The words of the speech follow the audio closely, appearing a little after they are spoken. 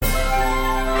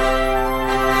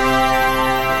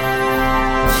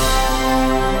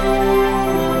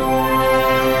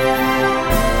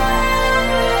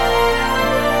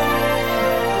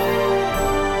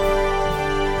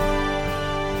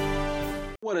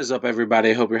is up,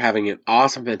 everybody? I hope you're having an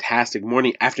awesome, fantastic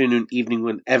morning, afternoon, evening,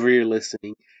 whenever you're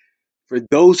listening. For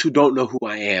those who don't know who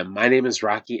I am, my name is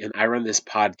Rocky, and I run this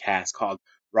podcast called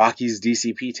Rocky's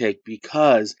DCP Tag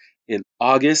because in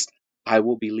August I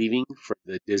will be leaving for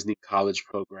the Disney College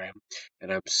program,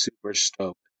 and I'm super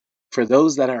stoked. For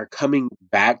those that are coming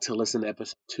back to listen to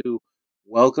episode 2,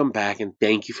 welcome back and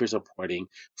thank you for supporting.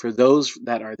 For those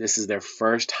that are this is their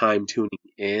first time tuning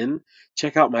in,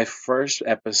 check out my first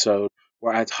episode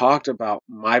where I talked about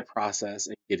my process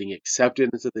and getting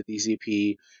accepted into the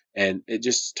DCP, and it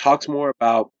just talks more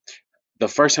about the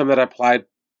first time that I applied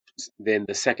than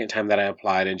the second time that I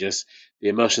applied, and just the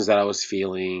emotions that I was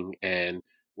feeling and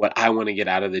what I want to get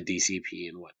out of the DCP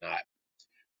and whatnot.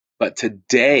 But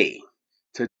today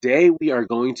we are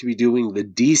going to be doing the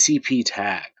DCP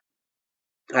tag.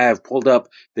 I have pulled up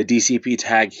the DCP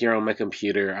tag here on my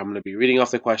computer. I'm going to be reading off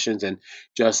the questions and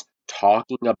just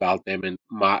talking about them and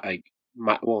not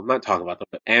talk about them,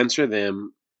 but answer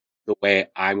them the way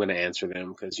I'm going to answer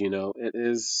them because it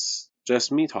is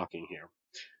just me talking here.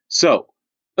 So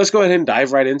let's go ahead and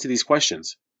dive right into these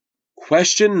questions.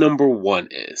 Question number 1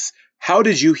 is, how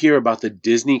did you hear about the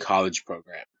Disney College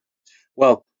program?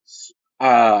 Well,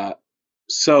 uh,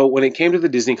 so when it came to the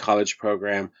Disney College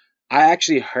program, I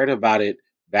actually heard about it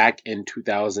back in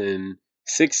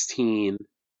 2016,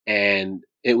 and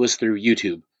it was through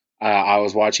YouTube. I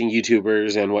was watching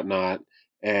YouTubers and whatnot,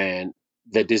 and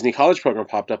the Disney College program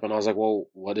popped up, and I was like, "Well,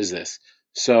 what is this?"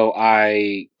 So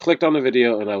I clicked on the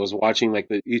video, and I was watching like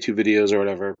the YouTube videos or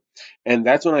whatever, and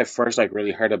that's when I first like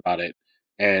really heard about it.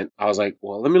 And I was like,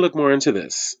 "Well, let me look more into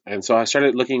this." And so I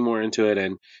started looking more into it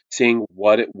and seeing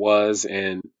what it was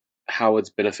and how it's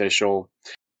beneficial.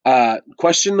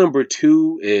 Question number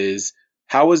 2 is,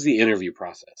 how was the interview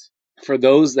process? For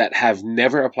those that have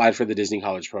never applied for the Disney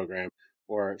College program,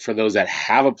 or for those that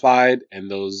have applied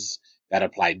and those that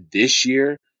applied this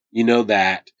year, you know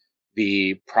that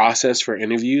the process for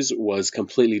interviews was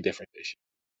completely different this year.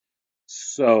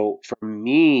 So for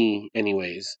me,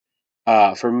 anyways,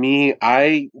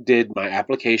 I did my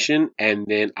application and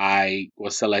then I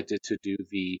was selected to do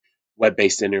the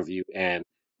web-based interview. And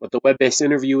what the web-based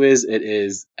interview is, it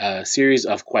is a series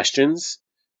of questions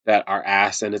that are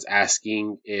asked, and it's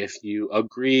asking if you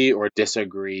agree or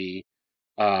disagree.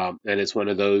 And it's one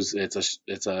of those.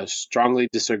 It's a strongly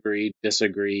disagree,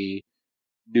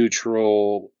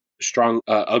 neutral, strong,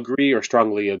 agree or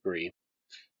strongly agree,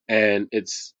 and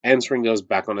it's answering those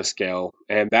back on a scale.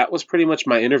 And that was pretty much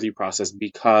my interview process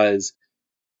because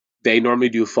they normally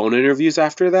do phone interviews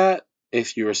after that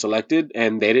if you were selected,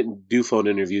 and they didn't do phone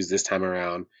interviews this time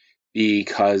around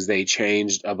because they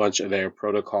changed a bunch of their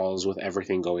protocols with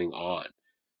everything going on.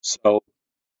 So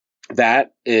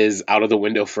that is out of the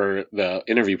window for the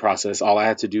interview process. All I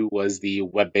had to do was the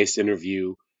web based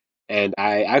interview, and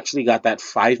I actually got that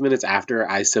 5 minutes after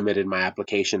I submitted my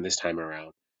application this time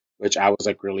around, which I was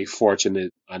like really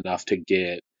fortunate enough to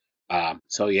get.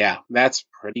 So yeah, that's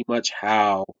pretty much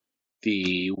how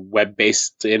the web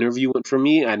based interview went for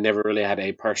me. I never really had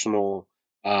a personal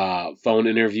phone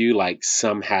interview like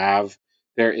some have.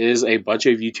 There is a bunch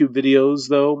of YouTube videos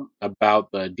though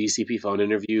about the DCP phone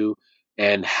interview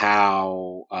and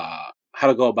how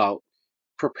to go about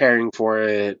preparing for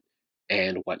it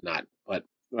and whatnot. But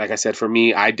like I said, for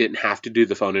me, I didn't have to do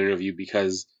the phone interview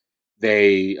because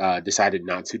they decided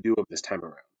not to do it this time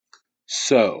around.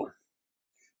 So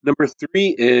number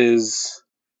 3 is,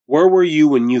 where were you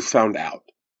when you found out?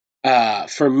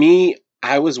 For me,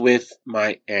 I was with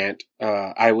my aunt.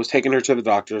 I was taking her to the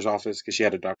doctor's office because she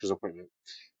had a doctor's appointment,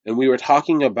 and we were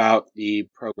talking about the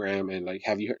program and like,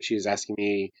 have you heard? She was asking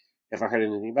me if I heard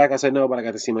anything back. I said no, but I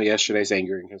got this email yesterday saying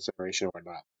you're in consideration or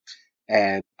whatnot.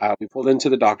 And we pulled into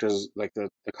the doctor's, like the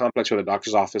complex where the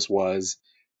doctor's office was,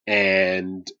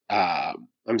 and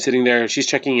I'm sitting there. She's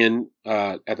checking in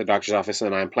at the doctor's office,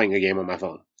 and I'm playing a game on my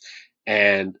phone.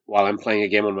 And while I'm playing a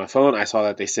game on my phone, I saw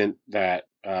that they sent that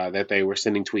they were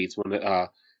sending tweets. When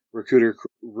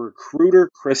recruiter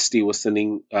Christy was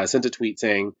sent a tweet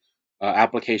saying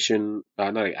application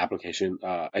not application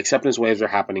acceptance waves are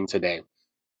happening today.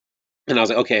 And I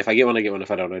was like, okay, if I get one, I get one. If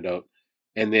I don't, I don't.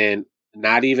 And then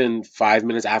not even 5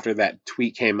 minutes after that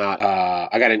tweet came out,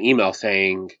 I got an email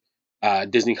saying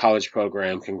Disney College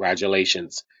program,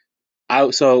 congratulations. I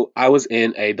was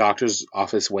in a doctor's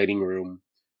office waiting room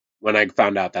when I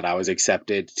found out that I was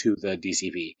accepted to the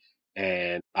DCP,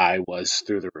 and I was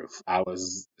through the roof. I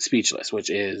was speechless, which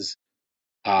is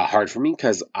hard for me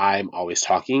because I'm always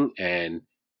talking, and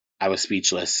I was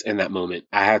speechless in that moment.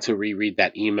 I had to reread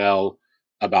that email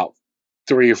about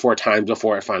 3 or 4 times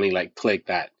before it finally like clicked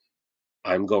that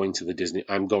I'm going to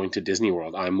Disney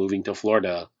World. I'm moving to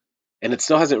Florida, and it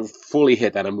still hasn't fully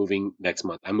hit that I'm moving next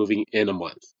month. I'm moving in a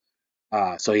month.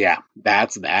 So yeah,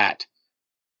 that's that.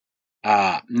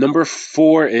 Number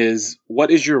four is,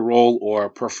 what is your role or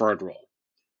preferred role?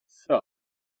 So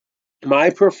my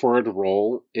preferred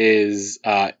role is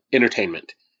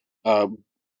entertainment. Uh,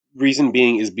 Reason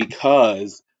being is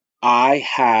because I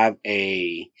have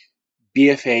a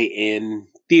BFA in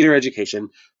theater education,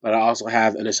 but I also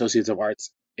have an Associates of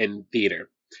Arts in theater.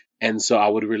 And so I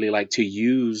would really like to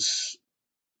use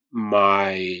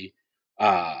my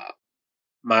uh,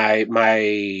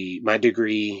 my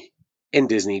degree in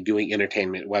Disney doing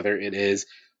entertainment, whether it is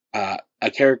a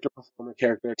character performer,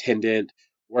 character attendant,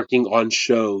 working on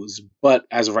shows. But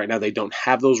as of right now, they don't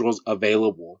have those roles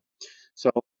available.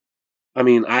 So I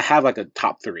mean, I have like a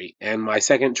top three, and my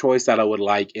second choice that I would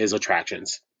like is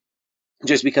attractions,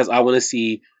 just because I want to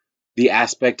see the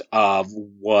aspect of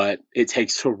what it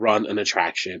takes to run an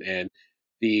attraction and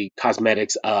the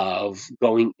cosmetics of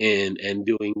going in and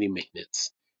doing the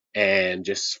maintenance and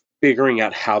just figuring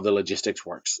out how the logistics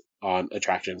works on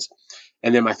attractions.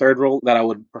 And then my third role that I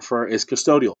would prefer is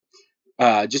custodial,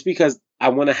 just because I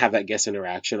want to have that guest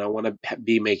interaction. I want to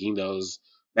be making those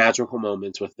magical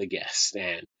moments with the guest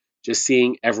and just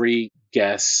seeing every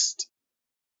guest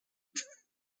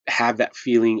have that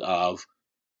feeling of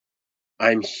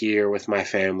I'm here with my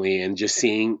family, and just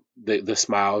seeing the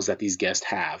smiles that these guests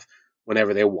have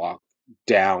whenever they walk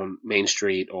down Main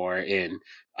Street or in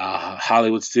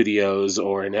Hollywood Studios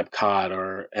or in Epcot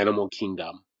or Animal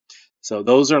Kingdom. So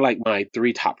those are like my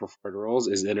three top preferred roles: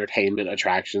 is entertainment,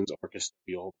 attractions, or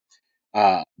custodial.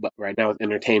 But right now, with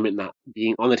entertainment not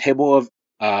being on the table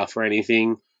of for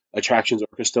anything, attractions or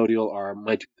custodial are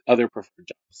my two other preferred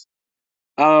jobs.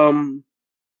 Um,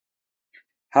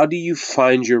 how do you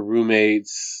find your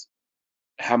roommates?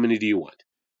 How many do you want?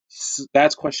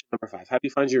 That's question number five. How do you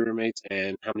find your roommates,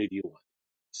 and how many do you want?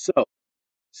 So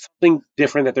something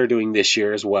different that they're doing this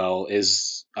year as well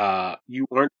is you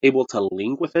aren't able to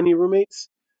link with any roommates.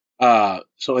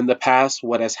 So in the past,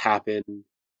 what has happened,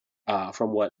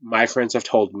 from what my friends have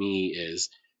told me, is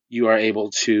you are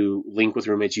able to link with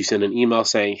roommates. You send an email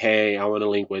saying, "Hey, I want to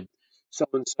link with so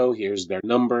and so. Here's their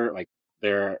number, like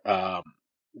their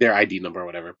ID number or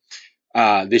whatever."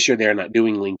 This year they're not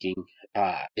doing linking.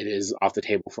 It is off the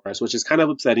table for us, which is kind of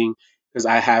upsetting because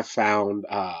I have found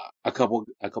a couple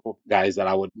guys that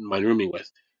I would mind rooming with,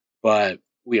 but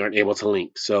we aren't able to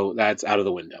link, so that's out of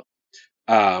the window.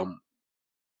 Um,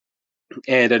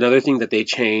 and another thing that they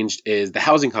changed is the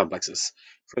housing complexes.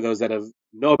 For those that have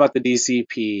know about the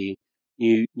DCP,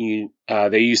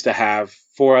 they used to have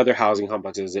four other housing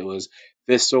complexes. It was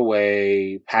Vista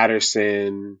Way,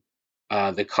 Patterson,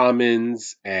 the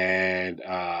Commons, and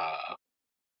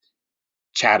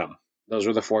Chatham. Those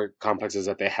were the four complexes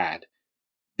that they had.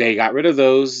 They got rid of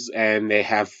those, and they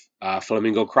have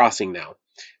Flamingo Crossing now.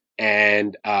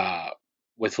 And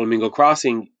with Flamingo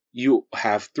Crossing, you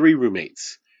have three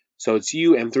roommates. So it's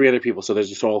you and three other people. So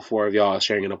there's a total of four of y'all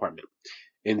sharing an apartment.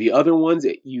 In the other ones,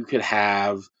 you could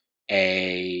have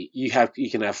you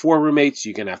can have four roommates,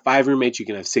 you can have five roommates, you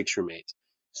can have six roommates.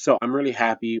 So I'm really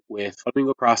happy with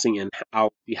Flamingo Crossing, and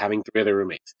I'll be having three other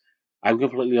roommates. I'm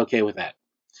completely okay with that.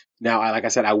 Now, like I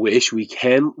said, I wish we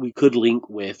could link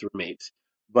with roommates,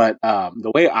 but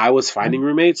the way I was finding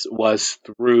roommates was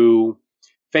through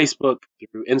Facebook,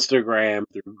 through Instagram,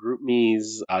 through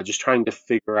GroupMe's, just trying to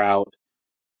figure out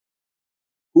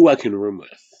who I can room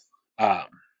with. Um,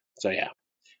 so yeah,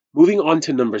 moving on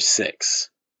to number six.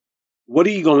 What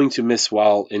are you going to miss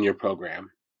while in your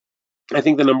program? I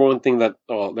think the number one thing that,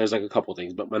 well, there's like a couple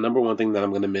things, but my number one thing that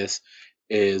I'm going to miss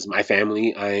is my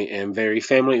family. I am very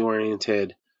family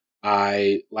oriented.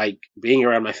 I like being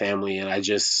around my family, and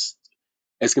it's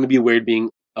going to be weird being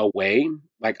away.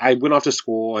 Like, I went off to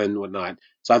school and whatnot,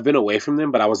 so I've been away from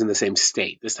them, but I was in the same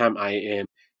state. This time I am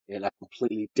in a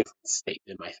completely different state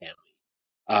than my family.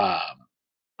 Um,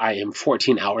 I am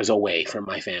 14 hours away from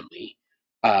my family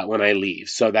when I leave.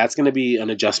 So that's going to be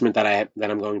an adjustment that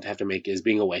I'm going to have to make, is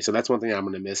being away. So that's one thing I'm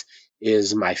going to miss,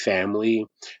 is my family.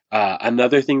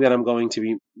 Another thing that I'm going to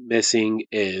be missing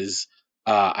is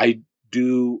I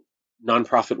do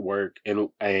nonprofit work,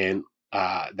 and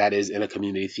that is in a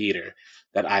community theater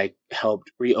that I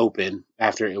helped reopen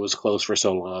after it was closed for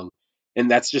so long. And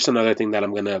that's just another thing that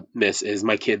I'm gonna miss, is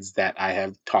my kids that I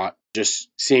have taught. Just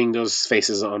seeing those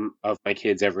faces on of my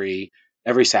kids every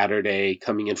Saturday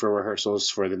coming in for rehearsals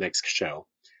for the next show.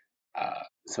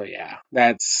 So yeah,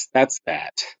 that's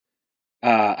that.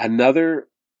 Another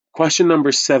question,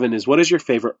 number seven, is, what is your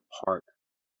favorite park?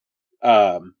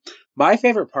 Um, my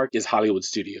favorite park is Hollywood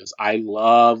Studios. I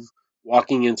love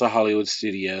walking into Hollywood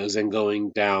Studios and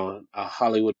going down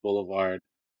Hollywood Boulevard.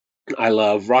 I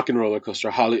love Rock and Roller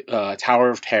Coaster, Tower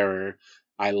of Terror.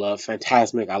 I love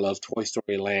Fantasmic. I love Toy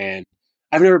Story Land.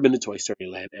 I've never been to Toy Story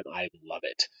Land, and I love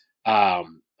it.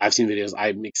 I've seen videos.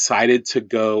 I'm excited to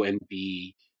go and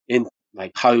be in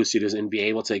like Hollywood Studios and be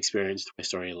able to experience Toy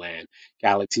Story Land,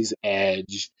 Galaxy's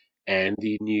Edge, and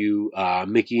the new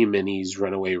Mickey and Minnie's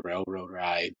Runaway Railroad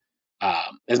ride.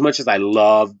 As much as I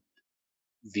love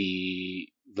the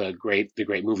great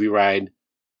movie ride,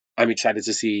 I'm excited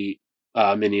to see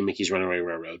Minnie and Mickey's Runaway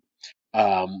Railroad.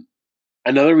 Um,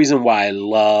 Another reason why I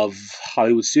love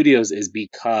Hollywood Studios is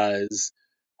because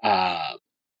uh,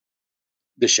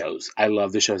 the shows. I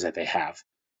love the shows that they have.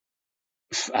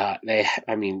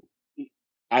 I mean,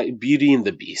 Beauty and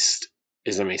the Beast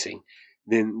is amazing.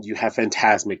 Then you have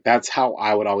Fantasmic. That's how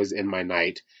I would always end my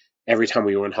night. Every time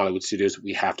we were in Hollywood Studios,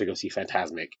 we have to go see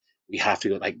Fantasmic. We have to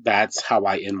go. Like that's how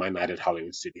I end my night at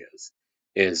Hollywood Studios.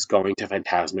 Is going to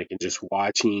Fantasmic and just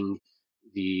watching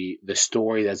the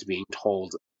story that's being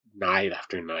told night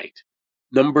after night.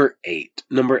 Number eight.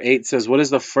 Number eight says, "What is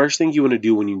the first thing you want to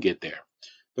do when you get there?"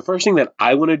 The first thing that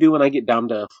I want to do when I get down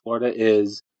to Florida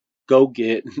is go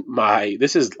get my.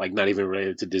 This is like not even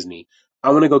related to Disney.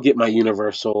 I want to go get my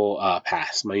Universal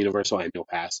pass, my Universal annual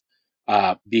pass,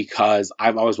 because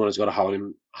I've always wanted to go to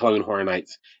Halloween Horror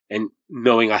Nights, and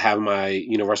knowing I have my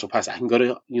Universal pass, I can go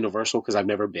to Universal because I've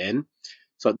never been.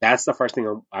 So that's the first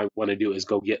thing I want to do is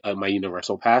go get my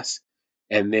Universal pass,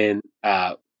 and then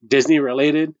Disney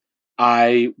related,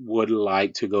 I would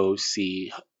like to go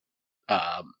see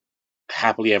um,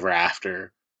 Happily Ever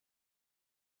After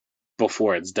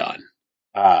before it's done.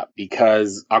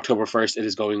 Because October 1st it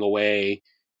is going away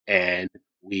and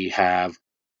we have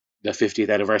the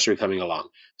 50th anniversary coming along.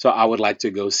 So I would like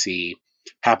to go see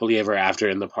Happily Ever After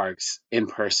in the parks in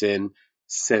person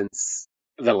since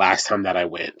the last time that I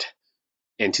went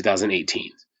in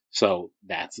 2018. So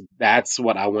that's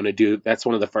what I want to do. That's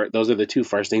one of the first. Those are the two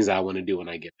first things I want to do when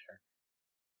I get there.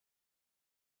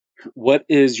 What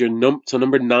is your So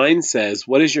number nine says,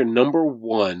 "What is your number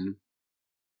one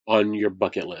on your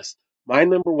bucket list?" My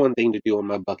number one thing to do on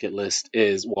my bucket list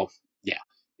is, well, yeah,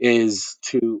 is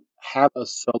to have a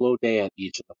solo day at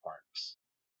each of the parks.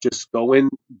 Just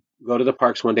go to the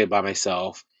parks one day by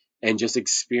myself and just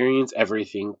experience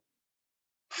everything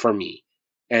for me.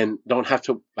 And don't have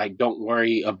to, like, don't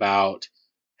worry about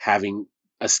having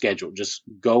a schedule. Just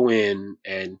go in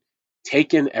and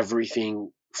take in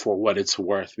everything for what it's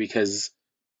worth because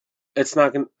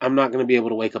I'm not gonna be able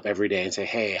to wake up every day and say,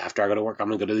 "Hey, after I go to work, I'm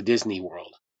gonna go to the Disney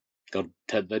World." Go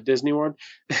to the Disney World.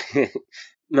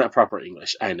 Not proper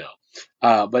English, I know.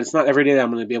 But it's not every day that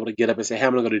I'm gonna be able to get up and say, "Hey,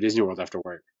 I'm gonna go to Disney World after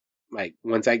work." Like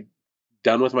once I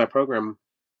done with my program,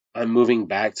 I'm moving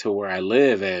back to where I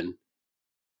live, and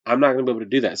I'm not gonna be able to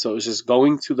do that. So it's just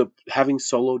going to the having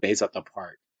solo days at the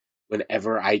park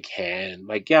whenever I can.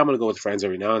 Like, yeah, I'm gonna go with friends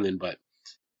every now and then, but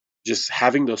just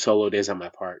having those solo days at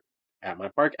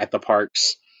the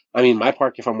parks. I mean, my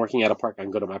park. If I'm working at a park, I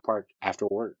can go to my park after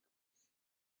work.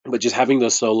 But just having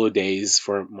those solo days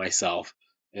for myself,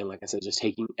 and like I said, just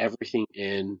taking everything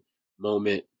in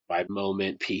moment by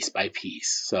moment, piece by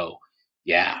piece. So,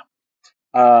 yeah.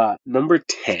 Number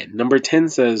 10. Number 10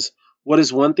 says, "What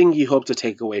is one thing you hope to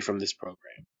take away from this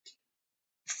program?"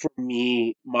 For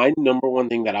me, my number one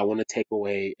thing that I want to take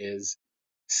away is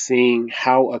seeing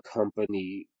how a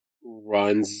company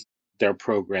runs their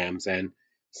programs and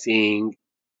seeing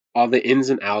all the ins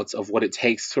and outs of what it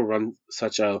takes to run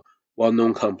such a well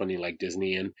known company like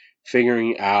Disney and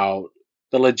figuring out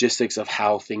the logistics of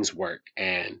how things work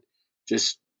and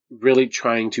just really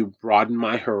trying to broaden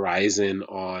my horizon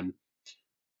on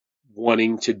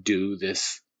wanting to do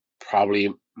this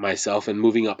probably myself and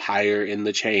moving up higher in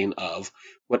the chain of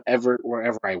wherever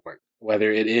I work,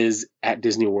 whether it is at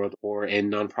Disney World or in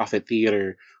nonprofit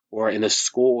theater or in a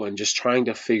school, and just trying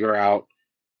to figure out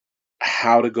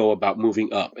how to go about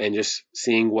moving up and just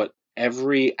seeing what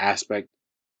aspects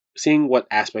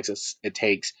it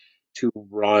takes to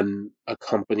run a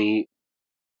company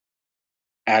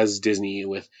as Disney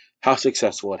with how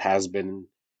successful it has been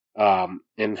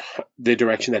and the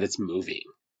direction that it's moving.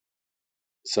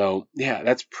 So yeah,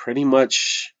 that's pretty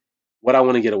much what I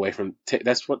want to get away from.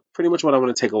 That's what pretty much what I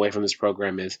want to take away from this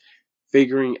program is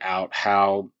figuring out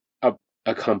how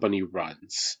a company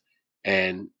runs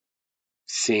and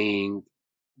seeing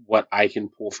what I can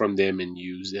pull from them and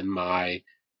use in my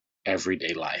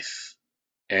everyday life.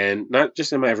 And not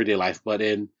just in my everyday life, but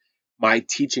in my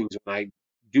teachings when I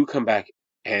do come back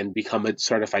and become a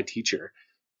certified teacher,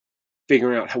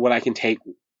 figuring out what I can take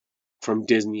from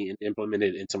Disney and implement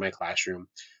it into my classroom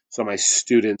so my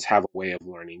students have a way of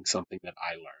learning something that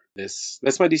I learned.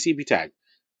 That's my DCP tag.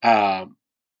 Um,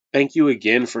 thank you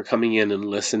again for coming in and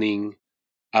listening.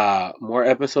 More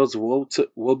episodes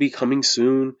will be coming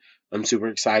soon. I'm super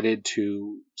excited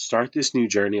to start this new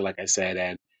journey, like I said,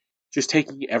 and just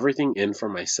taking everything in for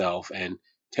myself and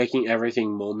taking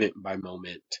everything moment by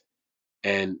moment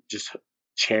and just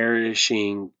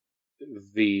cherishing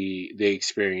the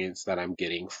experience that I'm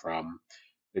getting from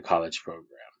the college program.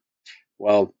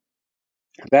 Well,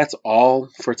 that's all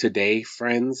for today,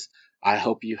 friends. I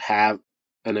hope you have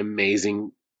an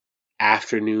amazing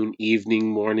afternoon, evening,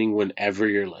 morning, whenever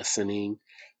you're listening.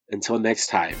 Until next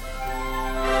time.